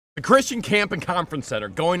The Christian Camp and Conference Center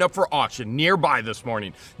going up for auction nearby this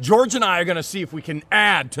morning. George and I are going to see if we can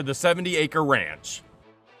add to the 70-acre ranch.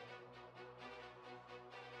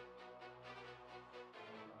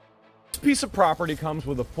 This piece of property comes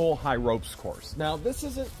with a full high ropes course. Now, this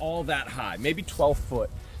isn't all that high, maybe 12 foot.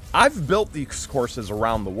 I've built these courses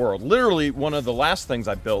around the world. Literally, one of the last things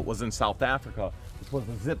I built was in South Africa, which was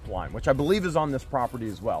a zip line, which I believe is on this property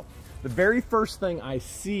as well. The very first thing I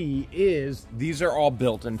see is these are all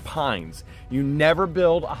built in pines. You never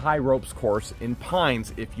build a high ropes course in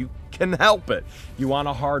pines if you can help it. You want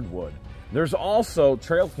a hardwood. There's also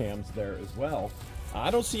trail cams there as well. I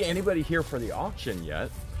don't see anybody here for the auction yet.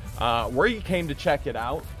 We came to check it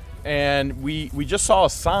out, and we just saw a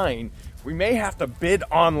sign. We may have to bid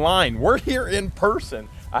online. We're here in person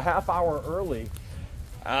a half hour early.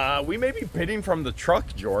 We may be bidding from the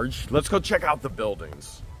truck, George. Let's go check out the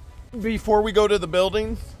buildings. Before we go to the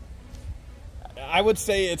buildings, I would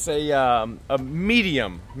say it's a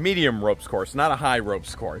medium ropes course, not a high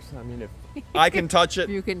ropes course. I mean, if I can touch it,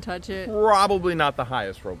 you can touch it. Probably not the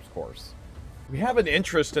highest ropes course. We have an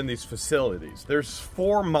interest in these facilities. There's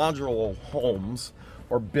 4 modular homes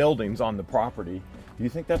or buildings on the property. Do you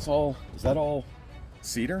think that's all? Is that all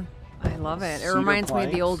cedar? I love it. It Cedar reminds me of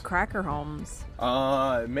the planks? old cracker homes.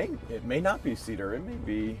 It may not be cedar. It may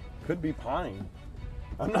be, could be pine.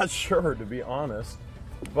 I'm not sure, to be honest,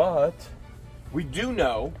 but we do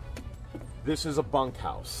know this is a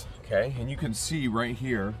bunkhouse, okay? And you can see right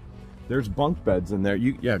here, there's bunk beds in there.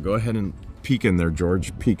 Yeah, go ahead and peek in there,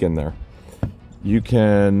 George. Peek in there. You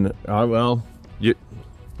can,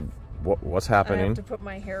 what's happening? I have to put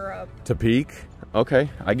my hair up. To peek? Okay,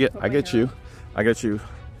 I get you.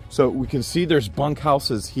 So we can see there's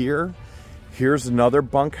bunkhouses here. Here's another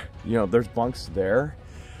bunk. You know, there's bunks there.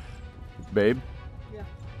 Babe?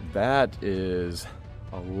 That is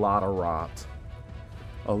a lot of rot.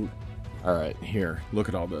 All right, here, look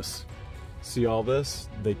at all this. See all this?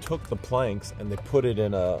 They took the planks and they put it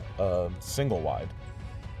in a single wide.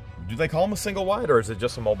 Do they call them a single wide, or is it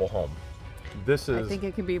just a mobile home? This is. I think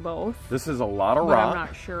it could be both. This is a lot of but rot. I'm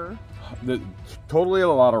not sure. Totally a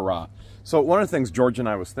lot of rot. So one of the things George and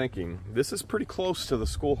I was thinking, this is pretty close to the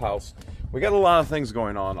schoolhouse. We got a lot of things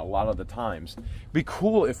going on a lot of the times. It'd be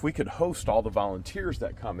cool if we could host all the volunteers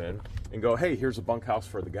that come in and go, hey, here's a bunkhouse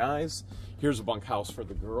for the guys. Here's a bunkhouse for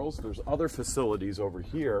the girls. There's other facilities over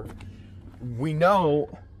here. We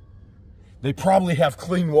know they probably have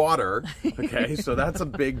clean water, okay? So that's a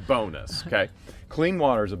big bonus, okay? Clean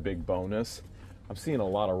water is a big bonus. I'm seeing a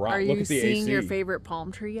lot of rot. Are Look you at the seeing AC. your favorite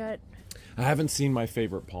palm tree yet? I haven't seen my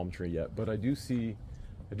favorite palm tree yet, but I do see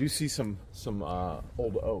some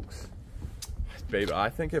old oaks. Babe, I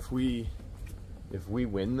think if we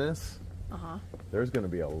win this, there's going to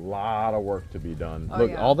be a lot of work to be done. Oh,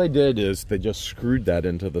 Look, yeah. all they did is they just screwed that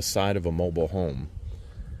into the side of a mobile home.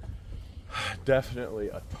 Definitely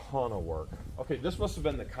a ton of work. Okay, this must have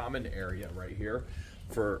been the common area right here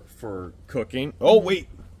for cooking. Oh wait,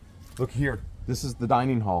 look here. This is the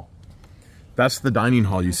dining hall. That's the dining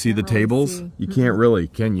hall. You see the tables? See. You can't really,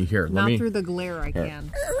 can you? Here, Not through the glare, I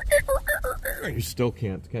can. You still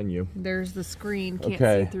can't, can you? There's the screen. Can't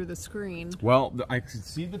Okay. see through the screen. Well, I can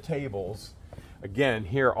see the tables. Again,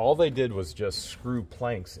 here, all they did was just screw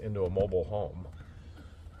planks into a mobile home.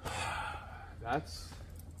 That's...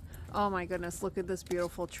 Oh my goodness, look at this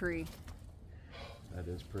beautiful tree. That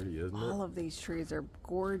is pretty, isn't it? All of these trees are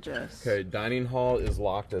gorgeous. Okay, dining hall is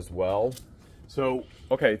locked as well. So,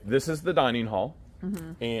 okay, this is the dining hall.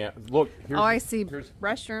 And look, here's, Oh, I see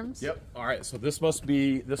restrooms. Yep. All right. So this must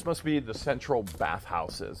be the central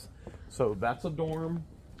bathhouses. So that's a dorm,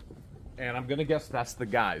 and I'm gonna guess that's the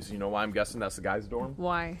guys. You know why I'm guessing that's the guys' dorm?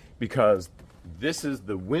 Why? Because this is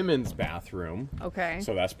the women's bathroom. Okay.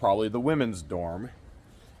 So that's probably the women's dorm,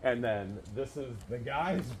 and then this is the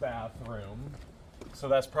guys' bathroom. So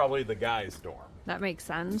that's probably the guys' dorm. That makes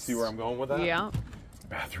sense. See where I'm going with that? Yeah.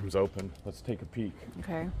 Bathroom's open. Let's take a peek.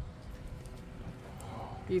 Okay.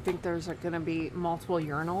 Do you think there's going to be multiple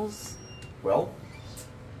urinals? Well,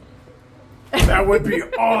 that would be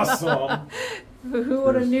awesome. Who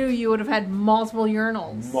would have knew you would have had multiple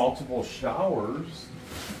urinals? Multiple showers.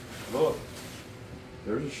 Look,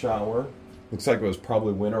 there's a shower. Looks like it was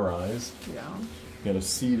probably winterized. Yeah. Got a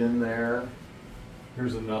seat in there.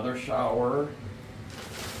 Here's another shower.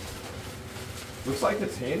 Looks like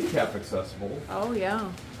it's handicap accessible. Oh, yeah.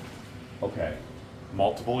 Okay.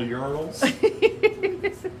 Multiple urinals?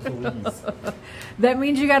 Please. That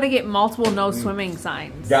means you got to get multiple no swimming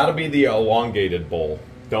signs. Gotta be the elongated bowl.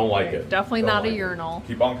 Don't like Okay, it. definitely Don't not like a it. urinal.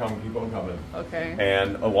 Keep on coming, keep on coming. Okay.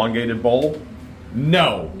 And elongated bowl?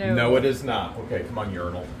 No. No. No, it is not. Okay, come on,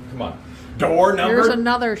 urinal. Come on. Door number. Here's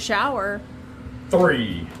another shower.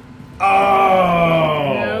 3.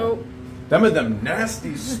 Oh. Nope. Them are them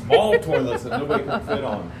nasty small toilets that nobody can fit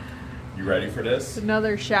on. You ready for this?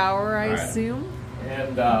 Another shower, I assume.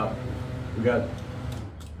 And we got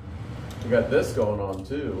this going on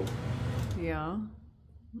too. Yeah.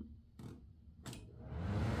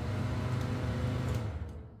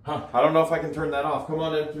 Huh, I don't know if I can turn that off. Come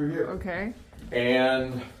on in through here. Okay.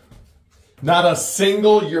 And not a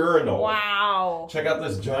single urinal. Wow. Check out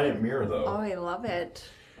this giant mirror though. Oh, I love it.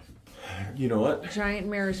 You know what? Giant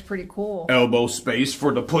mirror is pretty cool. Elbow space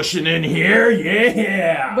for the pushing in here.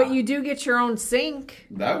 Yeah. But you do get your own sink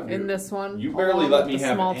That in this one. You barely let me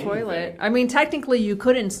have small anything. toilet. I mean, technically, you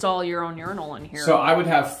could install your own urinal in here. So I would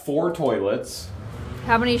have 4 toilets.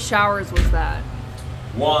 How many showers was that?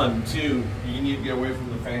 1, 2. You need to get away from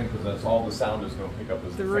the fan because that's all the sound is going to pick up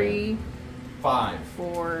is 3, the fan. 5.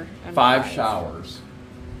 4, and 5 showers.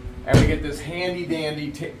 And we get this handy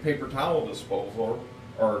dandy paper towel disposal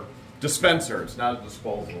or dispenser. It's not a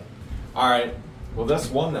disposal. All right. Well, that's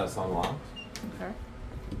one that's unlocked. Okay.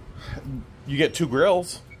 You get 2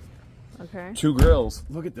 grills. Okay. 2 grills.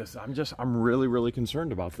 Look at this. I'm really, really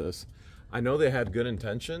concerned about this. I know they had good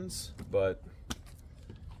intentions, but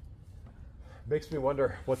makes me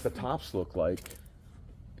wonder what the tops look like.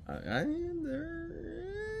 It'd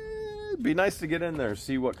be nice to get in there,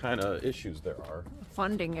 see what kind of issues there are.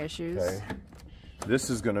 Funding issues. Okay. This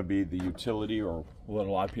is going to be the utility, or what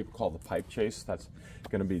a lot of people call the pipe chase. That's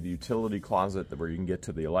going to be the utility closet where you can get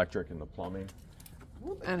to the electric and the plumbing.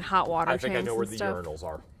 And hot water I think I know where and the stuff. urinals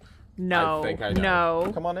are. No. I think I know.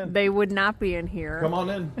 No. Come on in. They would not be in here. Come on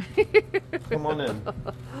in. Come on in.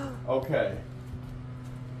 Okay.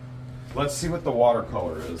 Let's see what the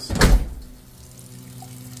watercolor is.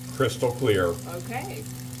 Crystal clear. Okay.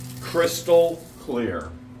 Crystal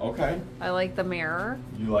clear. Okay. I like the mirror.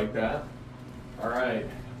 You like that? All right.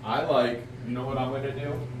 You know what I'm going to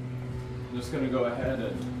do? I'm just going to go ahead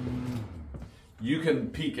and you can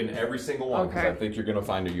peek in every single one because I think you're going to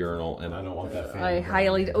find a urinal and I don't want that fan. I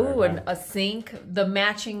highly, and a sink, the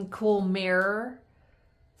matching cool mirror.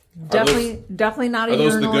 Definitely not a urinal. Are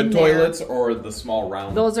those the good toilets or the small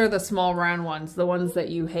round? Those are the small round ones, the ones that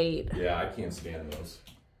you hate. Yeah, I can't stand those.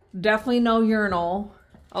 Definitely no urinal.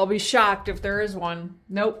 I'll be shocked if there is one.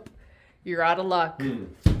 Nope. You're out of luck.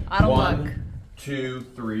 Out of luck. 1, 2,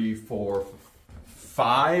 3, 4,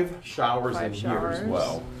 5 showers in here as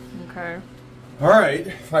well. Okay. All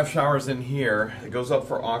right, 5 showers in here. It goes up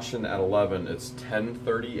for auction at 11. It's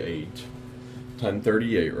 10:38.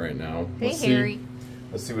 10:38 right now. Hey, Harry.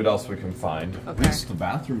 Let's see what else we can find. Okay. At least the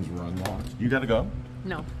bathrooms were unlocked. You gotta go?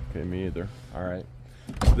 No. Okay, me either. All right.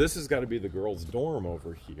 This has got to be the girls' dorm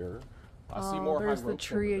over here. I see more high ropes. There's the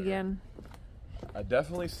tree again. I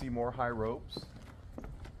definitely see more high ropes.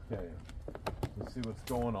 Okay. Let's see what's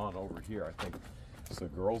going on over here. I think it's the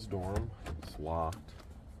girls' dorm. It's locked.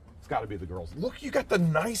 It's got to be the girls. Look, you got the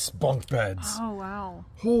nice bunk beds. Oh wow!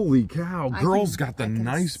 Holy cow! Girls got the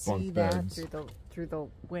nice bunk beds. Through the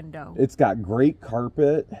window. It's got great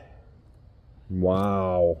carpet.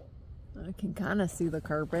 Wow. I can kind of see the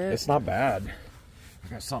carpet. It's not bad. I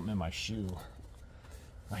got something in my shoe.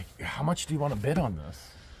 Like, how much do you want to bid on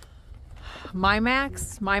this? My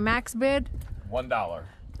max bid. $1.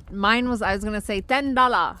 Mine was, I was gonna say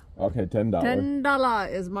 $10. Okay, $10.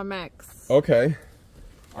 $10 is my max. Okay.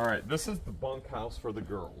 All right, this is the bunkhouse for the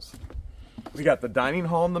girls. We got the dining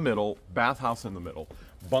hall in the middle, bathhouse in the middle.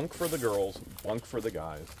 Bunk for the girls, bunk for the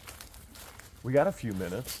guys. We got a few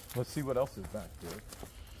minutes. Let's see what else is back here.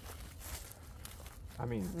 I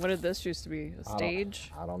mean, what did this used to be? A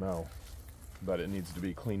stage? I don't know. But it needs to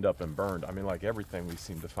be cleaned up and burned. I mean, like everything we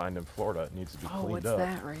seem to find in Florida, it needs to be cleaned up. Oh, what's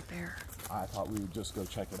that right there? I thought we would just go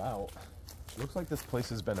check it out. It looks like this place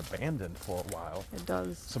has been abandoned for a while. It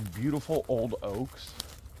does. Some beautiful old oaks.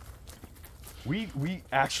 We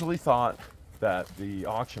actually thought that the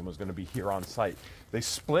auction was going to be here on site. They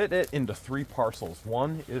split it into 3 parcels.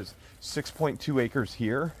 One is 6.2 acres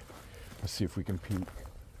here. Let's see if we can peek.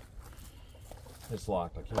 It's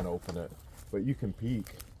locked. I can't open it. But you can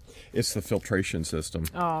peek. It's the filtration system.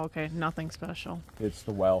 Oh, okay. Nothing special. It's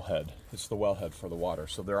the wellhead. It's the wellhead for the water.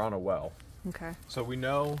 So they're on a well. Okay. So we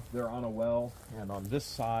know they're on a well, and on this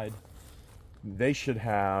side, they should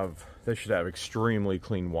have extremely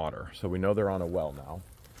clean water. So we know they're on a well now.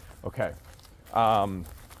 Okay.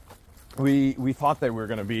 We thought they were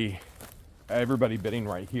going to be everybody bidding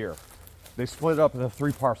right here. They split it up into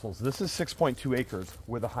 3 parcels. This is 6.2 acres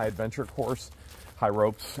with a high adventure course, high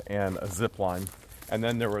ropes, and a zip line. And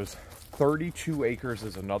then there was 32 acres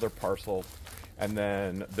is another parcel. And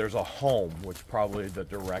then there's a home, which probably the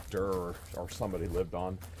director or somebody lived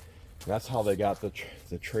on. That's how they got the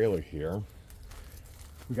trailer here.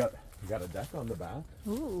 We got a deck on the back.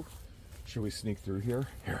 Ooh. Should we sneak through here?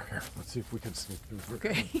 Here. Let's see if we can sneak through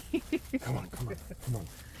here. Okay. Come on.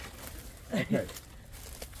 Okay.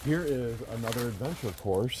 Here is another adventure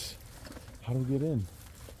course. How do we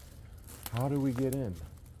get in?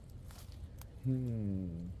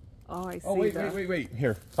 Oh, I see. Oh, wait.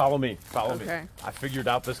 Here, follow me. Okay. I figured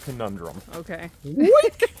out this conundrum. Okay.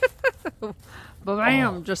 What?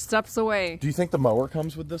 Bam! Just steps away. Do you think the mower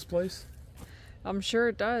comes with this place? I'm sure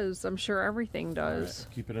it does. I'm sure everything does.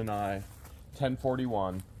 Right, keep it an eye.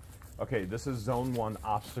 1041. Okay, this is zone 1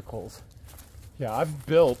 obstacles. Yeah, I've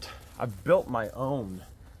built my own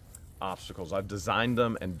obstacles. I've designed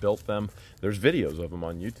them and built them. There's videos of them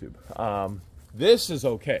on YouTube. This is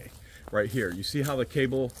okay right here. You see how the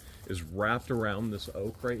cable is wrapped around this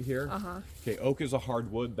oak right here? Okay, oak is a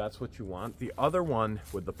hardwood. That's what you want. The other one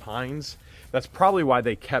with the pines, that's probably why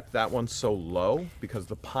they kept that one so low, because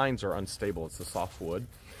the pines are unstable. It's a softwood.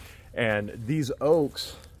 And these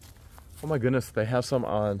oaks, oh my goodness, they have some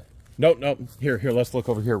on. Nope. Here, let's look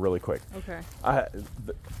over here really quick. Okay.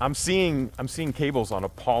 I'm seeing cables on a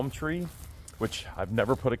palm tree, which I've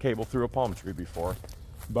never put a cable through a palm tree before.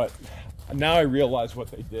 But now I realize what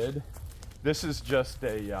they did. This is just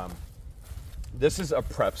this is a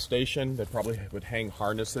prep station. They probably would hang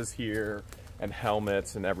harnesses here and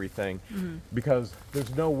helmets and everything, because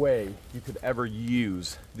there's no way you could ever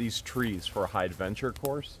use these trees for a high adventure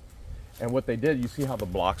course. And what they did, you see how the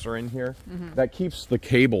blocks are in here? That keeps the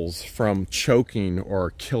cables from choking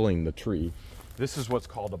or killing the tree. This is what's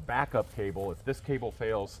called a backup cable. If this cable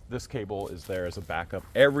fails, this cable is there as a backup.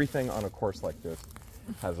 Everything on a course like this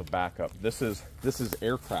has a backup. This is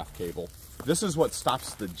aircraft cable. This is what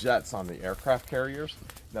stops the jets on the aircraft carriers.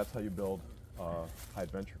 That's how you build a high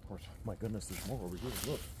adventure course. Oh my goodness, there's more over here.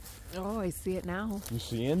 Look. Oh, I see it now. You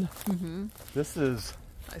seeing? This is.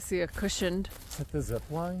 I see a cushioned. Is that the zip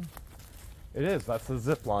line? It is. That's the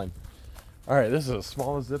zip line. All right, this is the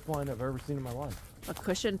smallest zip line I've ever seen in my life. A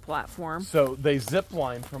cushioned platform. So they zip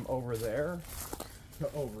line from over there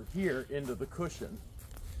to over here into the cushion.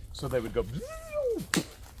 So they would go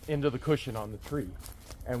into the cushion on the tree.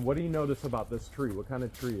 And what do you notice about this tree? What kind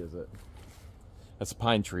of tree is it? That's a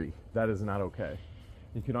pine tree. That is not okay.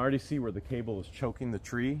 You can already see where the cable is choking the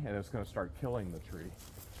tree, and it's going to start killing the tree.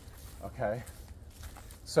 Okay?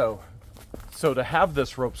 So to have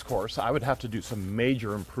this ropes course, I would have to do some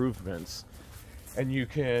major improvements. And you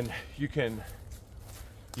can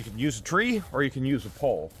use a tree or you can use a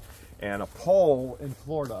pole. And a pole in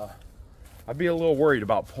Florida, I'd be a little worried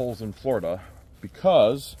about poles in Florida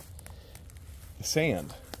because the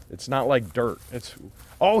sand. It's not like dirt.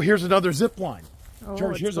 Oh, here's another zip line. Oh,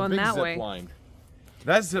 George, here's a big zip line.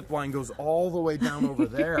 That zip line goes all the way down over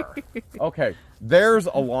there. Okay, there's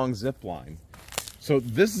a long zip line. So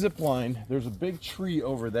this zip line, there's a big tree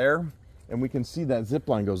over there, and we can see that zip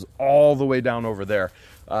line goes all the way down over there.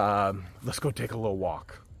 Let's go take a little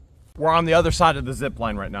walk. We're on the other side of the zip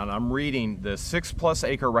line right now, and I'm reading the 6+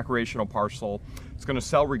 acre recreational parcel. It's going to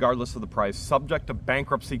sell regardless of the price, subject to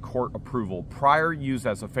bankruptcy court approval. Prior use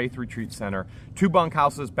as a faith retreat center, 2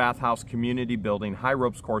 bunkhouses, bathhouse, community building, high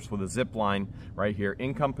ropes course with a zip line right here.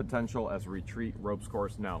 Income potential as a retreat ropes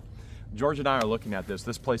course. No. George and I are looking at this.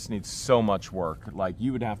 This place needs so much work. Like,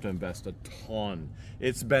 you would have to invest a ton.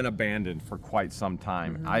 It's been abandoned for quite some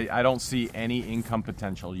time. I don't see any income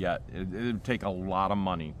potential yet. It would take a lot of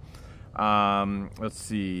money. Let's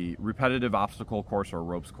see, repetitive obstacle course or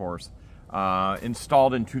ropes course.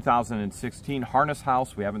 Installed in 2016. Harness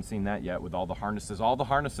house, we haven't seen that yet with all the harnesses. All the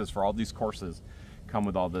harnesses for all these courses come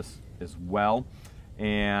with all this as well.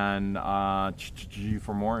 And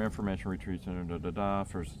for more information, retreats,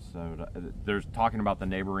 they're talking about the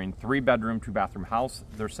neighboring 3-bedroom, 2-bathroom house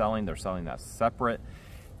they're selling. They're selling that separate.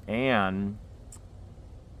 And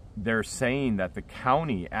they're saying that the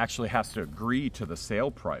county actually has to agree to the sale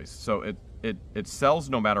price. So it sells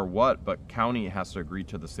no matter what, but county has to agree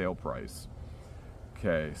to the sale price.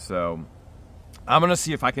 Okay, so I'm gonna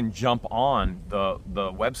see if I can jump on the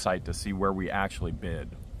website to see where we actually bid.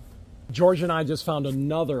 George and I just found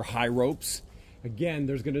another high ropes. Again,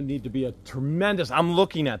 there's gonna need to be a tremendous, I'm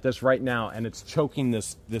looking at this right now and it's choking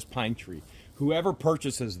this pine tree. Whoever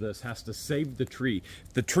purchases this has to save the tree.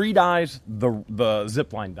 If the tree dies, the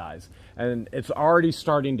zip line dies. And it's already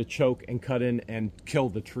starting to choke and cut in and kill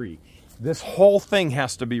the tree. This whole thing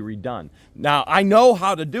has to be redone. Now, I know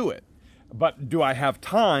how to do it, but do I have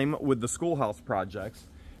time with the Schoolhouse projects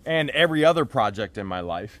and every other project in my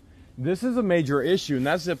life? This is a major issue, and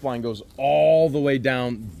that zip line goes all the way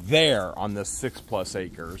down there on this 6+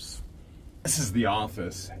 acres. This is the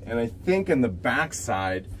office, and I think in the back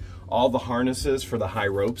side All the harnesses for the high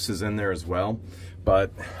ropes is in there as well.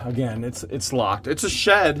 But again, it's locked. It's a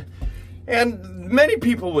shed, and many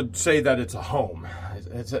people would say that it's a home.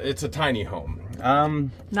 It's a tiny home.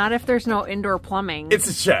 Not if there's no indoor plumbing. It's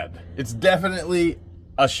a shed. It's definitely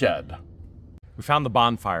a shed. We found the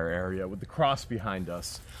bonfire area with the cross behind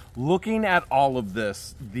us. Looking at all of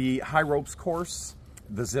this, the high ropes course,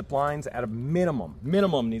 the zip lines, at a minimum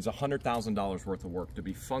needs $100,000 worth of work to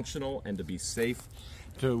be functional and to be safe.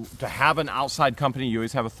 To have an outside company, you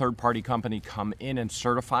always have a third-party company come in and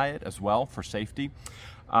certify it as well for safety.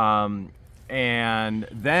 And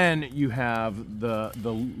then you have the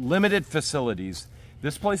limited facilities.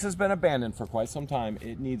 This place has been abandoned for quite some time.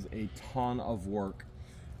 It needs a ton of work.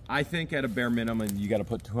 I think at a bare minimum, you got to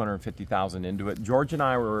put $250,000 into it. George and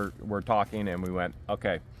I were talking, and we went,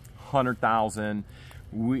 okay, $100,000.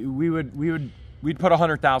 We'd put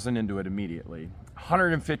 $100,000 into it immediately.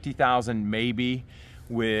 $150,000 maybe,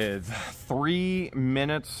 with 3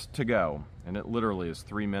 minutes to go, and it literally is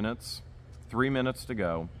 3 minutes. 3 minutes to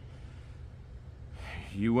go.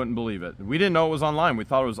 You wouldn't believe it. We didn't know it was online. We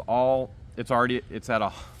thought it was all. It's at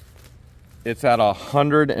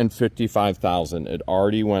 $155,000. It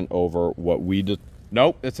already went over what we did.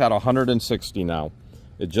 Nope, it's at 160 now.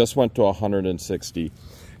 It just went to 160.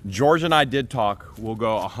 George and I did talk. We'll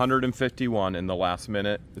go 151 in the last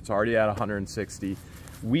minute. It's already at 160.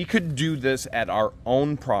 We could do this at our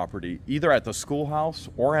own property, either at the schoolhouse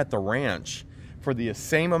or at the ranch, for the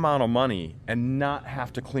same amount of money and not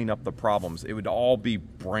have to clean up the problems. It would all be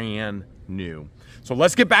brand new. So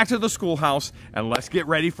let's get back to the schoolhouse and let's get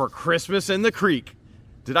ready for Christmas in the creek.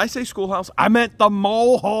 Did I say schoolhouse? I meant the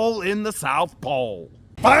mole hole in the South Pole.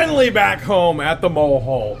 Finally back home at the mole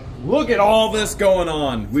hole. Look at all this going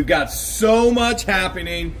on. We've got so much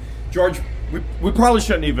happening. George, we probably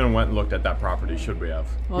shouldn't even went and looked at that property, should we have?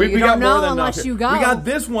 Well, we you got don't know more than unless enough. you go. We got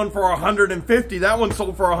this one for 150. That one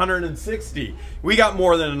sold for 160. We got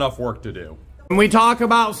more than enough work to do. When we talk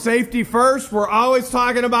about safety first, we're always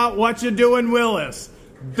talking about what you do in Willis.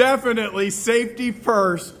 Definitely safety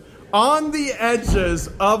first on the edges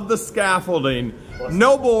of the scaffolding.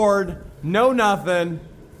 No board, no nothing.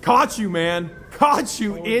 Caught you, man. Caught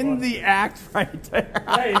you in the act right there.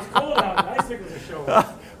 Hey, it's cold out. The icicles are showing.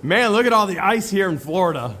 Man, look at all the ice here in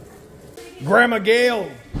Florida. Grandma Gail,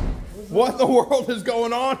 what in the world is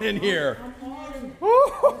going on in here?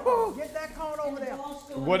 Get that cone over there.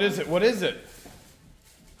 What is it? What is it?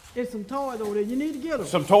 There's some toys over there. You need to get them.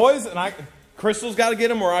 Some toys? And Crystal's got to get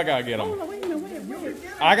them, or I got to get them? Oh, wait a minute.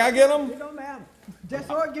 I got to get them? It don't matter. Just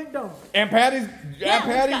so it get done. Aunt Patty,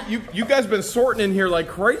 you guys been sorting in here like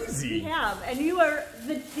crazy. We have, and you are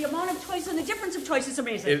the amount of choice and the difference of choice is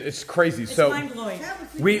amazing. It's crazy. It's So mind-blowing.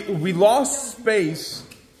 we lost space.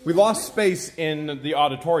 We lost space in the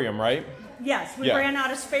auditorium, right? Yes, we ran out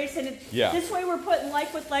of space, and this way we're putting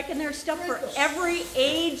like with like, and there's stuff for every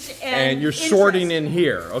age and you're interest. sorting in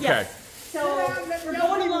here. Okay. Yes. So we're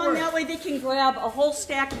going along that way. They can grab a whole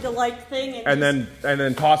stack of the like thing And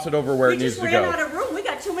then toss it over where it needs to go. We just ran out of room. We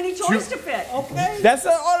got too many toys to fit. Okay. That's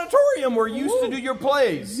the auditorium where you used to do your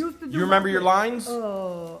plays. Used to do You remember my your plays.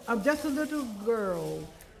 lines? I'm just a little girl.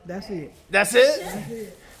 That's it. That's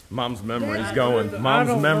it? Mom's memory is going.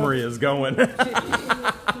 Mom's memory is going.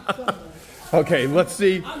 Okay, let's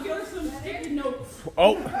see. I'll give her some sticky notes.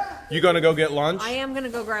 Oh, you gonna go get lunch? I am gonna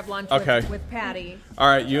go grab lunch with Patty. All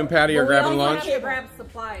right, you and Patty are grabbing We also lunch? have to grab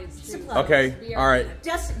supplies too. Okay, all right.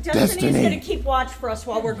 Destiny's going to keep watch for us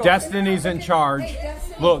while we're going. Destiny's in charge.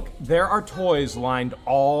 Look, there are toys lined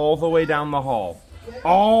all the way down the hall.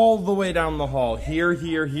 All the way down the hall. Here,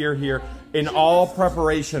 here, here, here. In all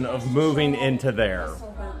preparation of moving into there.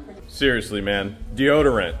 Seriously, man.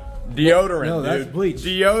 Deodorant. Deodorant, No, that's dude. bleach.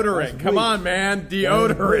 Deodorant. That's Come bleach. on, man.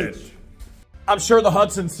 Deodorant. bleach. I'm sure the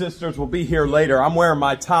Hudson sisters will be here later. I'm wearing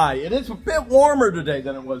my tie. It is a bit warmer today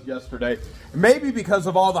than it was yesterday. Maybe because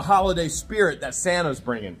of all the holiday spirit that Santa's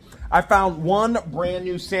bringing. I found one brand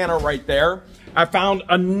new Santa right there. I found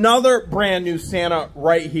another brand new Santa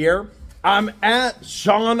right here. I'm at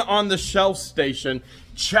Sean on the Shelf Station.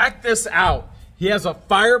 Check this out. He has a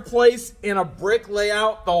fireplace in a brick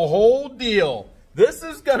layout, the whole deal. This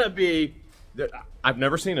is going to be, I've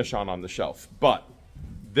never seen a Sean on the Shelf, but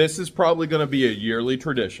this is probably going to be a yearly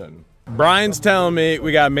tradition. Brian's telling me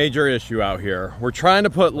we got a major issue out here. We're trying to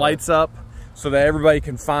put lights up so that everybody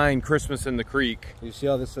can find Christmas in the Creek. You see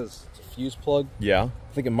how this says it's a fuse plug? Yeah.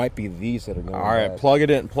 I think it might be these that are going All right, bad. plug it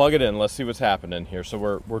in. Plug it in. Let's see what's happening here.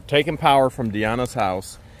 So we're taking power from Deanna's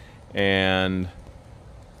house, and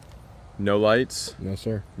no lights. No,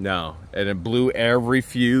 sir. No, and it blew every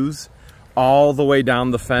fuse all the way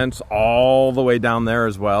down the fence, all the way down there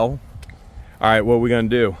as well. All right, what are we gonna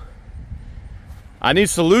do? I need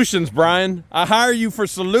solutions, Brian. I hire you for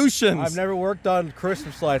solutions. I've never worked on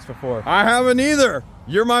Christmas lights before. I haven't either.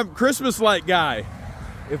 You're my Christmas light guy.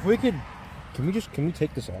 If we could, can we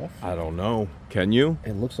take this off? I don't know. Can you?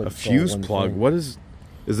 It looks like a fuse plug. What is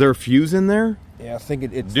there a fuse in there? Yeah, I think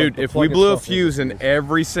it's dude, like if we blew a fuse in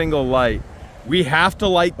every single light, we have to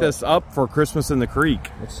light this up for Christmas in the Creek.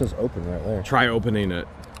 It says open right there. Try opening it.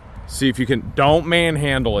 See if you can. Don't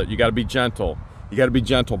manhandle it. You got to be gentle. You got to be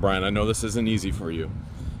gentle, Brian. I know this isn't easy for you.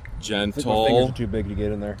 Gentle. I think my fingers are too big to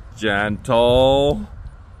get in there. Gentle.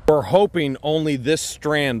 We're hoping only this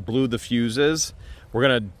strand blew the fuses. We're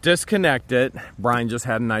gonna disconnect it. Brian just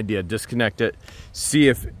had an idea. Disconnect it. See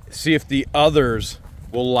if the others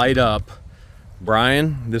will light up.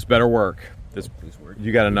 Brian, this better work. This,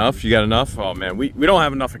 you got enough? You got enough? Oh man, we don't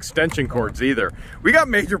have enough extension cords either. We got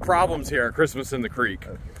major problems here at Christmas in the Creek.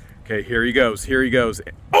 Okay, here he goes. Here he goes.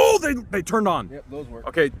 Oh, they turned on. Yep, those work.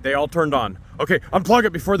 Okay, they all turned on. Okay, unplug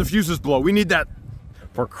it before the fuses blow. We need that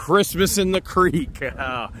for Christmas in the Creek.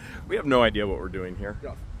 We have no idea what we're doing here.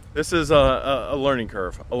 This is a learning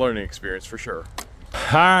curve, a learning experience for sure. All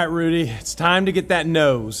right, Rudy, it's time to get that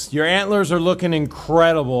nose. Your antlers are looking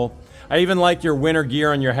incredible. I even like your winter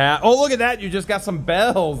gear on your hat. Oh, look at that. You just got some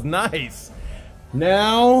bells. Nice.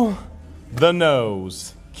 Now, the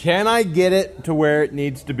nose. Can I get it to where it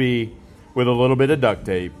needs to be with a little bit of duct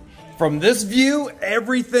tape? From this view,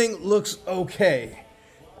 everything looks okay.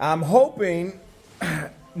 I'm hoping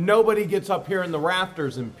nobody gets up here in the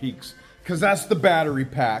rafters and peeks, because that's the battery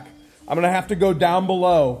pack. I'm going to have to go down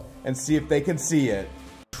below and see if they can see it.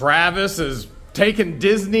 Travis is taking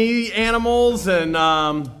Disney animals and,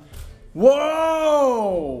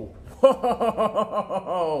 whoa!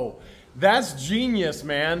 Whoa! That's genius,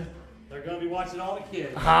 man. They're going to be watching all the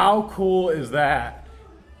kids. How cool is that?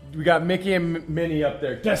 We got Mickey and Minnie up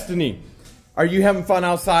there. Destiny, are you having fun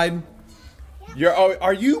outside?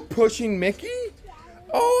 Are you pushing Mickey?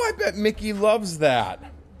 Oh, I bet Mickey loves that.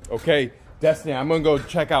 Okay, Destiny, I'm going to go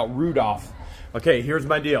check out Rudolph. Okay, here's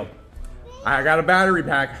my deal. I got a battery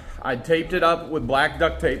pack. I taped it up with black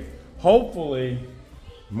duct tape. Hopefully,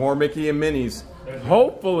 more Mickey and Minnies.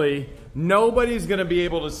 Hopefully, nobody's going to be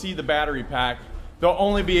able to see the battery pack. They'll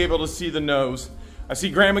only be able to see the nose. I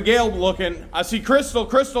see Grandma Gail looking. I see Crystal.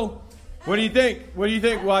 Crystal, what do you think? What do you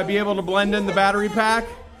think? Will I be able to blend in the battery pack?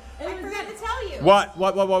 I forgot to tell you. What? Okay,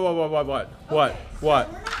 we're not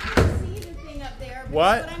going to see the thing up there.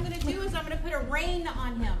 What? What I'm going to do is I'm going to put a rain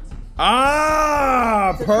on him.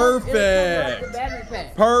 Ah, perfect.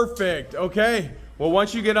 Perfect. Okay. Well,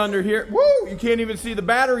 once you get under here, woo, you can't even see the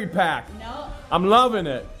battery pack. No. I'm loving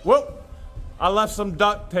it. Whoop. I left some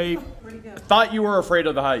duct tape. Where'd it go? Thought you were afraid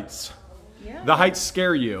of the heights. Yeah. The heights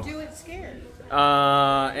scare you. Do it scared.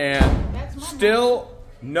 And still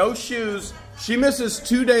no shoes. She misses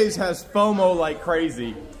 2 days, has FOMO like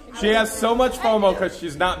crazy. She has so much FOMO because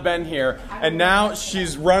she's not been here. And now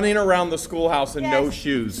she's running around the schoolhouse in no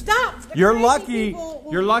shoes. Stop. You're lucky.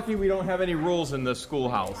 You're lucky we don't have any rules in this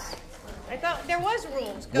schoolhouse. I thought there was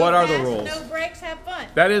rules. Go What are the fast, rules? No breaks, have fun.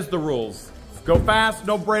 That is the rules. Go fast,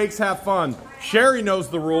 no breaks, have fun. Sherry knows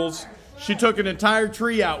the rules. She took an entire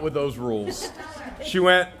tree out with those rules. She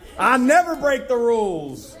went, I never break the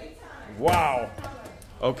rules. Wow.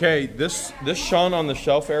 Okay, this Sean on the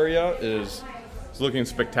shelf area is looking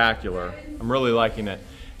spectacular. I'm really liking it.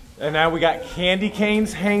 And now we got candy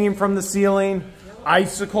canes hanging from the ceiling,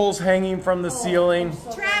 icicles hanging from the ceiling,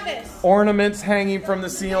 Travis. ornaments hanging from the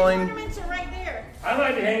The ceiling. ornaments are right there. I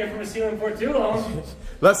might be hanging from the ceiling for too long.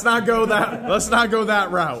 Let's not go that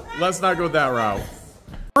route. Let's not go that route.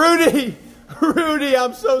 Rudy,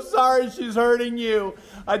 I'm so sorry she's hurting you.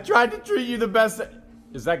 I tried to treat you the best.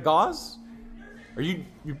 Is that gauze? Are you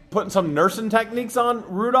putting some nursing techniques on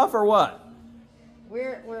Rudolph or what?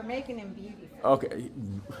 We're making him beautiful. Okay.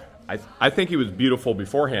 I think he was beautiful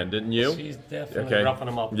beforehand, didn't you? She's definitely roughing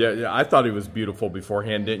him up. Yeah, I thought he was beautiful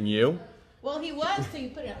beforehand, didn't you? Well, he was till you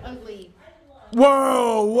put an ugly.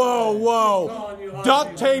 Whoa, whoa, whoa.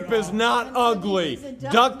 Duct tape is not ugly.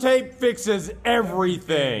 Duct tape fixes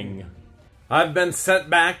everything. I've been sent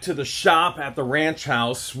back to the shop at the ranch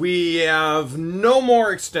house. We have no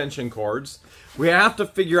more extension cords. We have to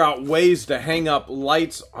figure out ways to hang up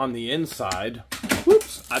lights on the inside.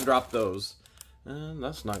 Whoops, I dropped those.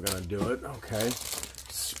 That's not gonna do it. Okay.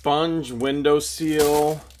 Sponge window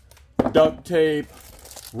seal, duct tape,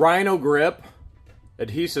 rhino grip,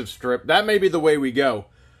 adhesive strip. That may be the way we go.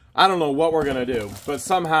 I don't know what we're gonna do, but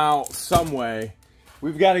somehow, some way,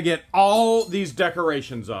 we've got to get all these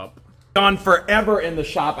decorations up. Gone forever in the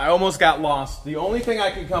shop. I almost got lost. The only thing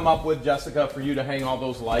I can come up with, Jessica, for you to hang all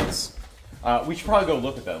those lights, we should probably go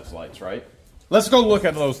look at those lights, right? Let's go look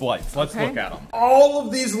at those lights. Let's Okay. look at them. All of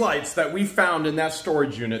these lights that we found in that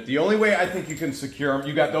storage unit, the only way I think you can secure them,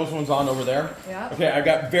 you got those ones on over there? Yeah. Okay, I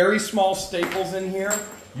got very small staples in here.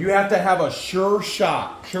 You have to have a sure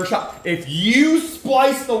shot. Sure shot. If you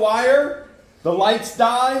splice the wire, the lights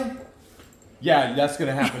die, yeah, that's going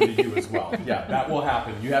to happen to you as well. Yeah, that will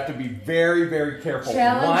happen. You have to be very, very careful.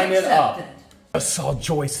 Challenge Line it up. accepted. I saw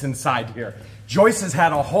Joyce inside here. Joyce has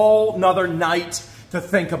had a whole nother night to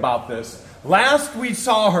think about this. Last we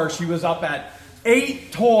saw her, she was up at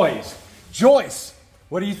 8 toys. Joyce,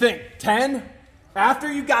 what do you think? 10?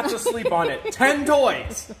 After you got to sleep on it, 10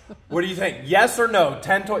 toys. What do you think? Yes or no?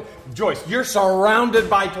 10 toys. Joyce, you're surrounded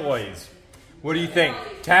by toys. What do you think?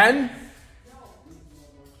 10?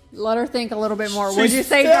 Let her think a little bit more. She's Would you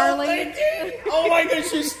say, still Darlene? thinking. Oh my gosh,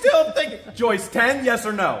 she's still thinking. Joyce, 10? Yes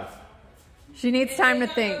or no? She needs time to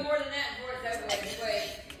think. More than that before it's over with.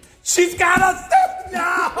 Wait. She's got to think.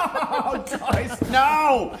 No, Joyce,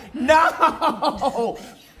 no, no.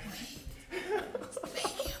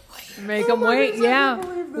 Make them wait. Yeah.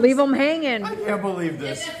 Leave them hanging. I can't believe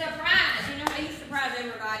It's this. a surprise. You know how you surprise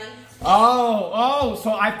everybody. Oh,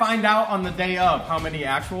 so I find out on the day of how many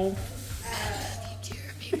actual.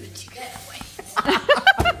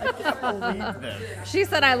 She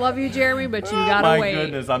said, I love you, Jeremy, but you gotta My wait.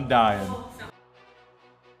 goodness, I'm dying.